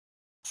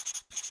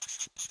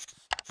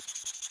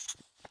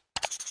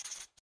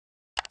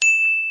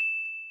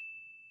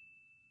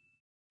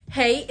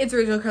Hey, it's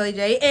Original Curly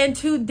J, and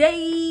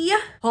today,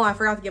 hold on, I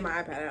forgot to get my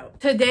iPad out.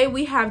 Today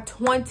we have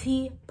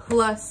 20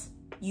 plus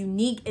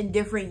unique and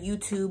different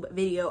YouTube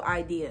video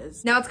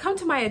ideas. Now, it's come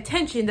to my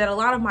attention that a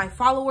lot of my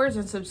followers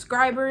and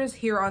subscribers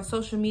here on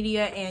social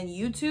media and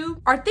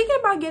YouTube are thinking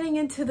about getting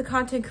into the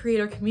content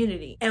creator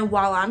community. And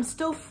while I'm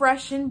still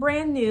fresh and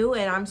brand new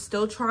and I'm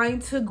still trying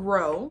to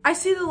grow, I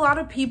see that a lot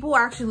of people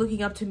are actually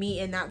looking up to me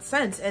in that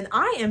sense. And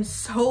I am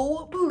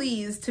so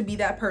pleased to be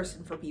that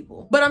person for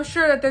people. But I'm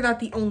sure that they're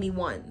not the only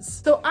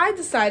ones. So I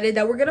decided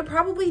that we're gonna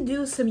probably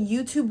do some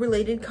YouTube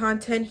related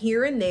content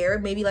here and there,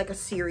 maybe like a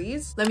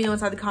series. Let me know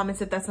inside the comments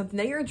if that's something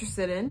that you're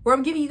interested in, where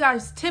I'm giving you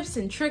guys tips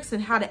and tricks on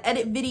how to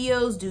edit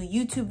videos, do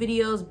YouTube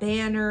videos,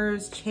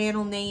 banners,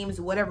 channel names,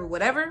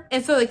 whatever.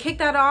 And so to kick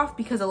that off,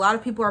 because a lot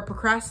of people are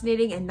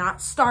procrastinating and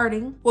not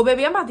starting, well,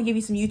 baby, I'm about to give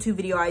you some YouTube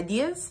video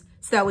ideas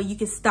so that way you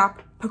can stop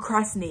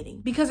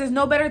procrastinating, because there's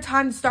no better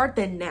time to start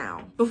than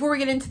now. Before we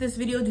get into this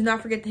video, do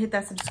not forget to hit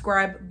that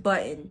subscribe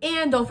button.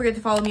 And don't forget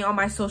to follow me on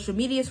my social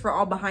medias for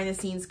all behind the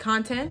scenes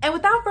content. And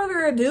without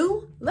further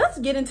ado, let's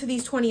get into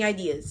these 20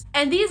 ideas.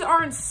 And these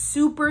aren't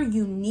super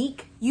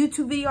unique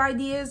YouTube video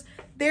ideas.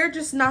 They're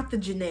just not the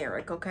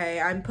generic, okay?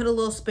 I put a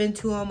little spin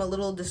to them, a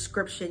little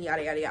description,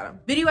 yada, yada, yada.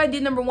 Video idea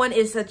number one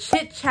is a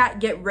chit chat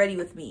get ready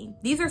with me.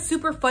 These are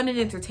super fun and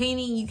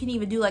entertaining. You can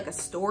even do like a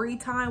story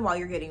time while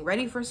you're getting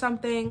ready for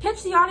something.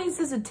 Catch the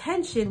audience's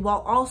attention while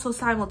also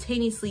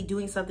simultaneously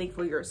doing something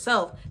for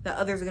yourself that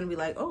others are gonna be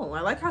like, oh,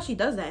 I like how she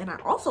does that. And I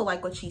also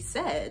like what she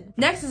said.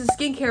 Next is a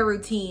skincare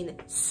routine.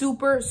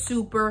 Super,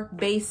 super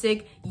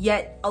basic,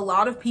 yet a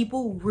lot of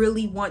people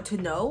really want to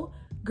know,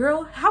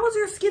 girl, how is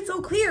your skin so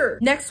clear?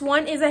 Next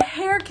one is a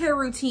hair care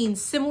routine.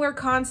 Similar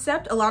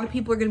concept. A lot of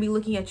people are gonna be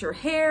looking at your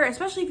hair,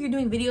 especially if you're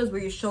doing videos where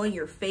you're showing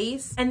your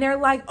face. And they're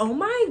like, oh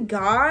my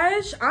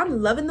gosh,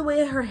 I'm loving the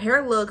way her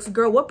hair looks.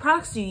 Girl, what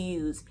products do you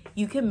use?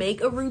 You can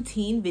make a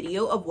routine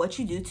video of what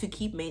you do to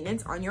keep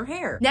maintenance on your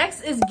hair.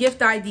 Next is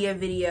gift idea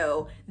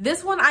video.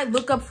 This one I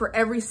look up for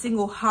every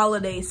single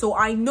holiday, so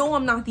I know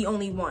I'm not the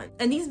only one.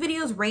 And these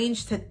videos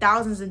range to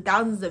thousands and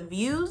thousands of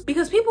views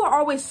because people are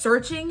always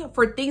searching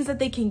for things that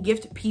they can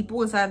gift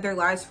people inside of their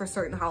lives for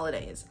certain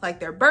holidays, like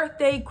their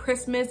birthday,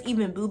 Christmas,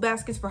 even boo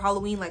baskets for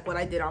Halloween, like what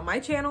I did on my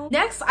channel.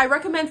 Next, I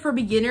recommend for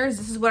beginners,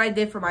 this is what I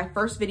did for my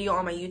first video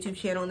on my YouTube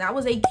channel, and that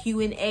was a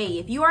Q&A.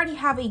 If you already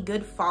have a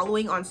good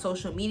following on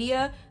social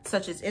media,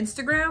 such as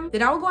Instagram,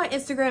 then I will go on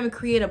Instagram and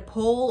create a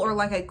poll or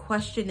like a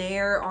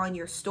questionnaire on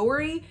your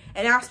story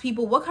and ask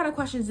people what kind of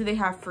questions do they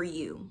have for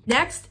you.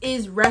 Next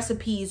is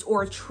recipes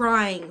or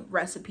trying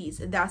recipes,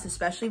 and that's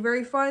especially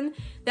very fun.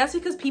 That's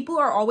because people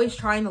are always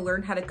trying to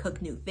learn how to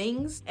cook new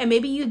things, and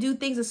maybe you do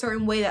things a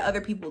certain way that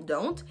other people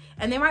don't,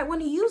 and they might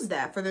want to use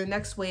that for their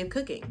next way of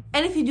cooking.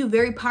 And if you do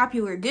very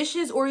popular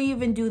dishes, or you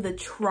even do the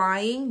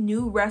trying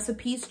new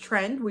recipes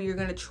trend, where you're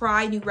going to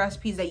try new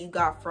recipes that you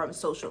got from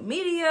social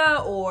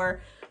media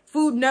or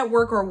Food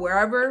Network or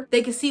wherever,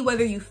 they can see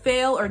whether you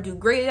fail or do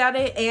great at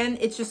it, and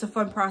it's just a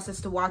fun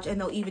process to watch,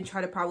 and they'll even try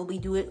to probably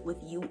do it with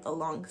you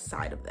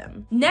alongside of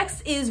them.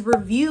 Next is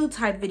review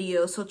type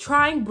videos, so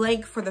trying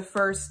blank for the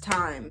first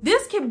time.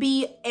 This can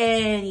be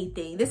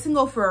anything. This can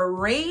go for a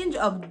range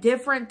of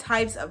different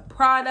types of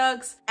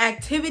products,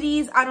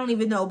 activities, I don't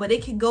even know, but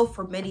it can go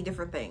for many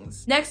different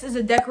things. Next is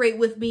a decorate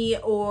with me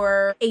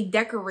or a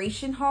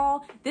decoration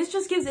haul. This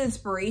just gives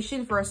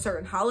inspiration for a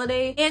certain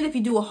holiday, and if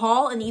you do a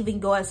haul and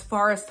even go as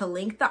far as to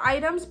link the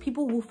items,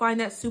 people will find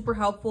that super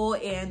helpful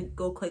and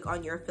go click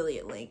on your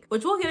affiliate link,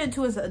 which we'll get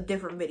into as a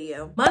different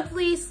video.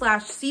 Monthly /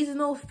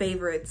 seasonal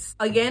favorites.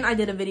 Again, I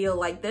did a video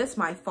like this,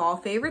 my fall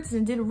favorites,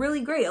 and it did really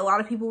great. A lot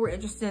of people were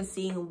interested in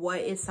seeing what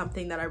is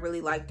something that I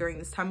really like during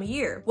this time of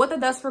year. What that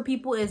does for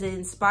people is it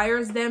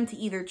inspires them to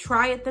either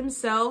try it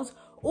themselves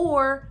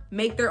or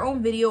make their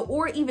own video,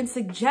 or even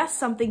suggest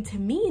something to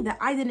me that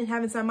I didn't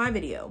have inside my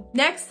video.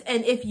 Next,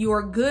 and if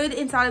you're good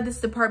inside of this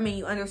department,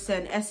 you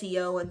understand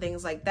SEO and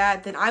things like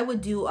that, then I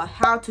would do a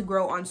how to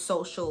grow on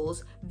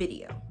socials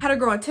video. How to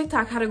grow on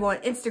TikTok, how to grow on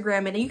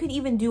Instagram, and you can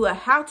even do a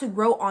how to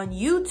grow on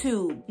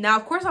YouTube. Now,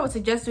 of course, I would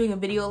suggest doing a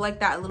video like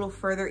that a little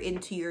further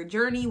into your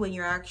journey when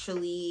you're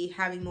actually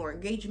having more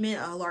engagement,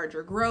 a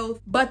larger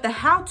growth. But the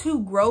how to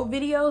grow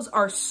videos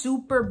are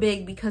super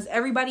big because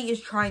everybody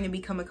is trying to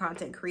become a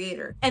content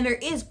creator. And there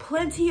is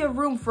plenty of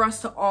room for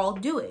us to all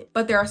do it.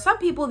 But there are some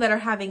people that are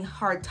having a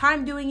hard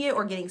time doing it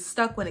or getting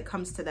stuck when it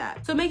comes to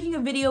that. So making a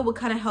video will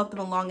kind of help them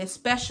along,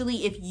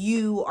 especially if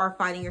you are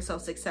finding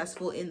yourself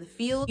successful in the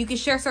field. You can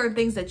share certain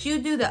things that you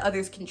do that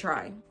others can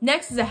try.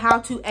 Next is a how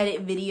to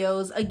edit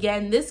videos.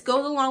 Again, this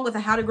goes along with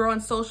a how to grow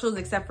on socials,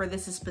 except for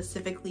this is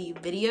specifically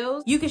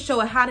videos. You can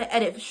show a how to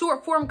edit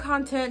short form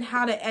content,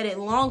 how to edit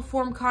long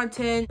form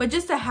content, but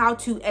just a how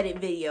to edit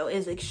video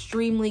is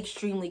extremely,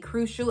 extremely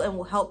crucial and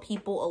will help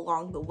people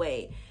along the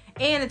way.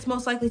 and it's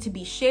most likely to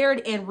be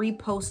shared and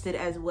reposted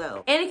as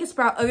well. And it can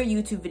sprout other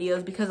YouTube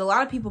videos because a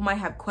lot of people might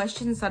have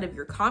questions inside of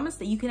your comments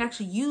that you can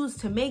actually use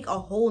to make a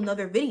whole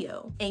nother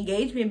video.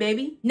 Engagement,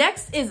 baby.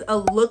 Next is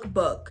a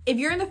lookbook. If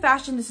you're into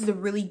fashion, this is a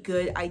really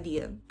good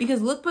idea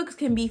because lookbooks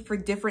can be for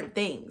different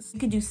things. You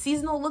can do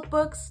seasonal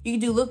lookbooks. You can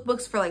do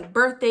lookbooks for like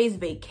birthdays,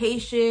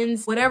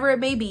 vacations, whatever it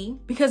may be,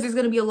 because there's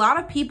going to be a lot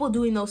of people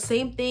doing those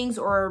same things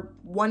or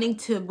wanting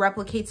to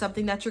replicate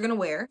something that you're gonna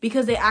wear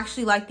because they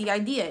actually like the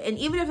idea. And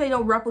even if they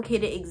don't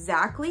replicate it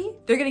exactly,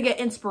 they're gonna get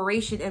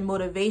inspiration and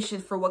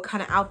motivation for what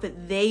kind of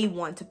outfit they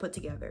want to put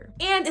together.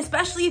 And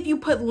especially if you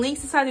put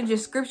links inside the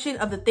description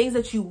of the things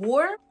that you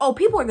wore, oh,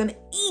 people are gonna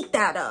eat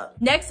that up.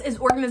 Next is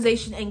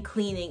organization and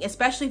cleaning,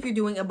 especially if you're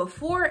doing a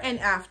before and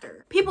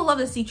after. People love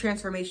to see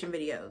transformation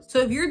videos. So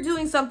if you're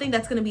doing something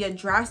that's gonna be a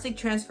drastic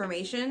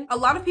transformation, a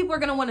lot of people are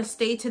gonna wanna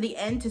stay to the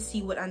end to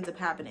see what ends up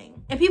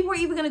happening. And people are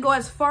even gonna go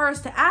as far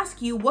as to ask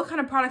you what kind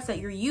of products that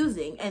you're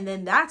using, and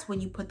then that's when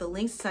you put the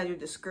links inside your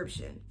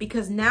description,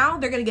 because now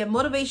they're going to get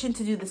motivation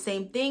to do the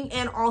same thing,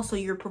 and also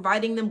you're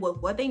providing them with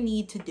what they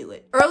need to do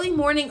it. Early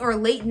morning or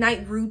late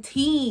night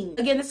routine.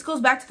 Again, this goes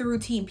back to the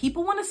routine.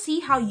 People want to see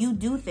how you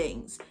do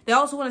things. They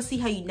also want to see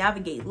how you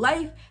navigate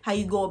life, how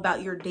you go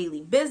about your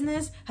daily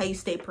business, how you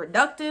stay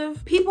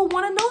productive. People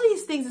want to know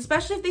these things,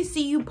 especially if they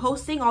see you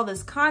posting all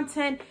this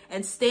content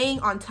and staying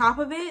on top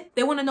of it.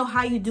 They want to know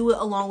how you do it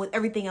along with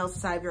everything else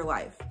inside of your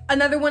life.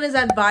 Another one is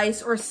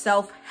advice or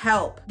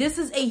self-help. This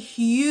is a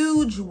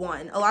huge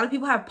one. A lot of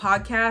people have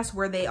podcasts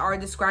where they are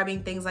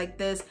describing things like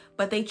this,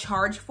 but they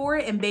charge for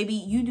it. And baby,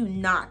 you do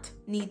not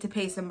need to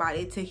pay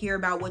somebody to hear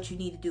about what you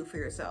need to do for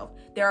yourself.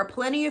 There are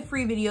plenty of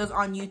free videos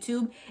on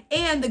YouTube.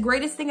 And the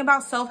greatest thing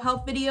about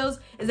self-help videos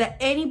is that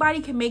anybody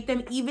can make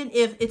them, even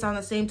if it's on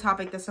the same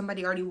topic that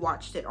somebody already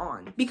watched it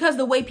on. Because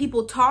the way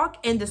people talk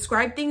and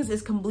describe things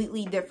is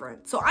completely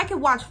different. So I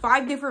could watch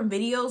 5 different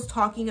videos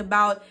talking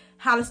about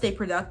how to stay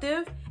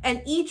productive,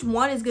 and each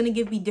one is going to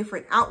give me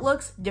different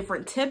outlooks,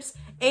 different tips,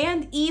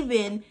 and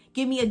even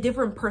give me a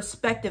different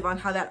perspective on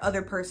how that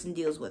other person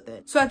deals with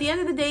it. So at the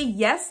end of the day,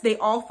 yes, they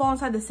all fall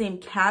inside the same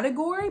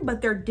category,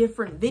 but they're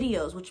different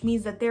videos, which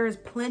means that there is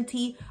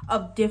plenty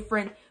of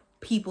different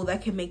people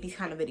that can make these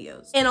kind of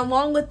videos. And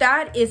along with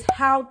that is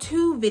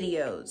how-to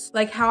videos,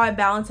 like how I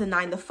balance a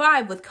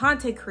 9-to-5 with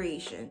content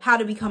creation, how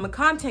to become a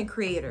content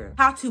creator,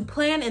 how to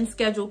plan and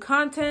schedule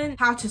content,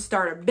 how to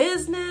start a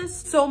business.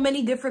 So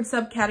many different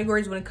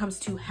subcategories when it comes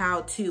to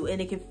how-to,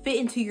 and it can fit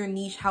into your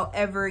niche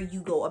however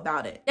you go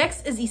about it.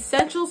 Next is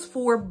essentials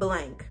for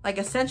blank, like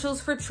essentials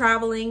for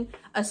traveling,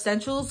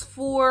 essentials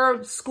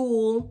for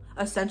school,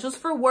 essentials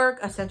for work,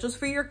 essentials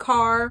for your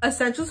car,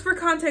 essentials for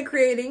content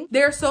creating.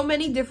 There are so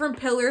many different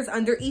pillars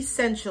under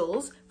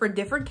essentials for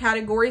different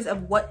categories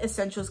of what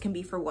essentials can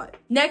be for what.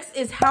 Next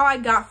is how I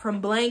got from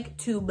blank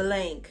to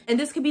blank. And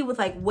this could be with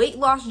like weight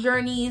loss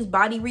journeys,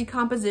 body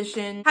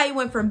recomposition, how you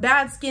went from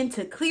bad skin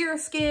to clear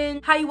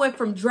skin, how you went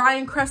from dry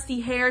and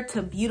crusty hair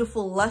to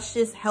beautiful,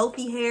 luscious,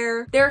 healthy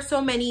hair. There are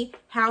so many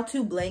how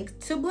to blank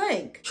to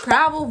blank.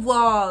 Travel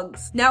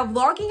vlogs. Now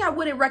vlogging, I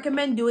wouldn't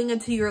recommend doing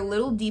until you're a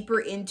little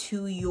deeper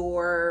into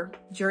your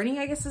journey,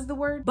 I guess is the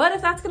word. But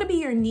if that's gonna be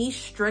your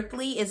niche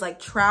strictly, is like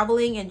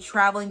traveling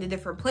to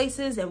different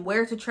places and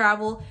where to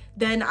travel,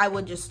 then I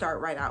would just start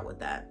right out with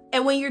that.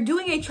 And when you're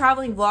doing a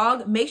traveling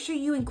vlog, make sure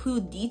you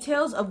include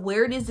details of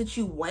where it is that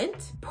you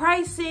went,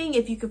 pricing,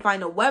 if you can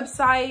find a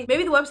website,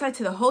 maybe the website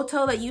to the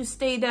hotel that you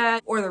stayed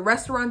at or the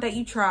restaurant that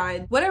you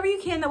tried, whatever you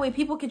can, that way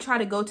people can try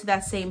to go to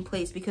that same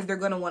place because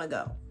they're gonna wanna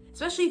go.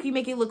 Especially if you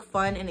make it look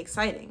fun and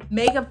exciting.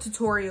 Makeup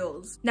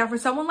tutorials. Now for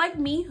someone like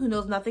me who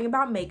knows nothing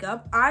about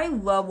makeup, I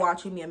love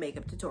watching me a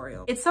makeup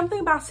tutorial. It's something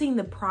about seeing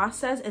the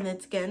process, and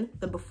it's again,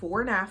 the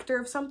before and after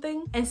of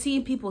something, and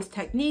seeing people's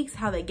techniques,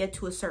 how they get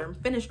to a certain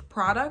finished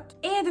product.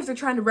 And if they're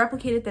trying to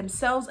replicate it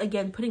themselves,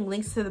 again, putting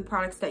links to the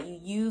products that you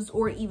use,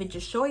 or even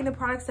just showing the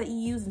products that you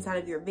use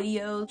inside of your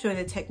videos, showing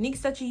the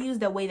techniques that you use,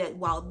 that way that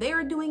while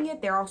they're doing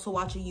it, they're also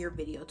watching your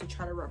video to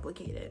try to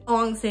replicate it.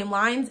 Along the same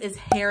lines is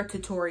hair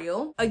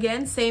tutorial.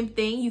 Again, same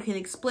thing. You can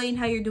explain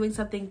how you're doing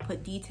something,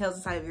 put details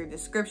inside of your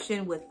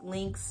description with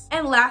links.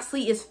 And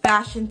lastly is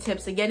fashion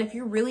tips. Again, if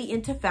you're really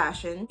into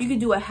fashion, you can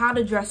do a how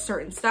to dress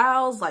certain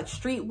styles like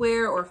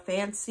streetwear or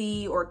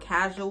fancy or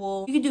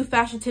casual. You can do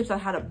fashion tips on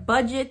how to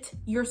budget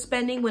your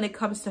spending when it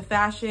comes to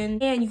fashion.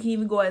 And you can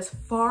even go as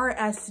far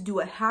as to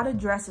do a how to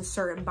dress a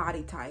certain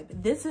body type.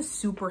 This is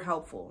super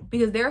helpful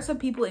because there are some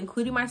people,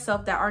 including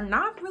myself, that are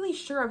not really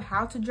sure of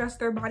how to dress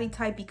their body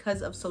type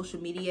because of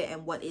social media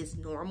and what is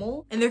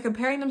normal. And they're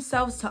comparing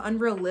themselves to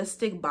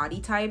unrealistic body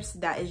types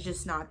that is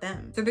just not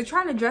them. So they're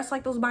trying to dress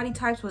like those body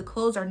types, but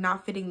clothes are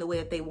not fitting the way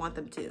that they want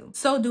them to.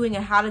 So doing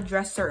a how to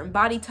dress certain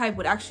body type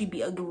would actually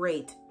be a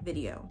great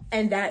video.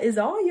 And that is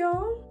all,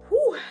 y'all.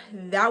 Whew. Woo,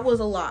 that was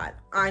a lot,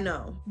 I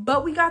know.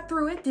 But we got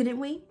through it, didn't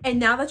we? And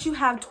now that you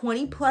have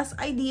 20 plus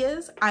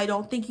ideas, I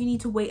don't think you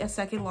need to wait a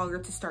second longer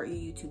to start your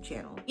YouTube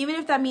channel. Even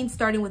if that means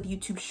starting with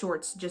YouTube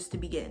Shorts just to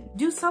begin.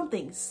 Do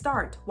something,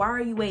 start. Why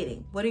are you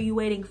waiting? What are you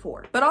waiting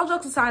for? But all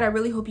jokes aside, I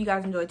really hope you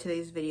guys enjoyed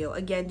today's video.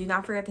 Again, do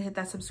not forget to hit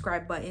that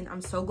subscribe button.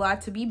 I'm so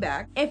glad to be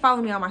back. And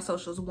follow me on my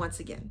socials once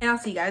again. And I'll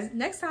see you guys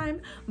next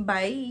time.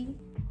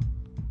 Bye.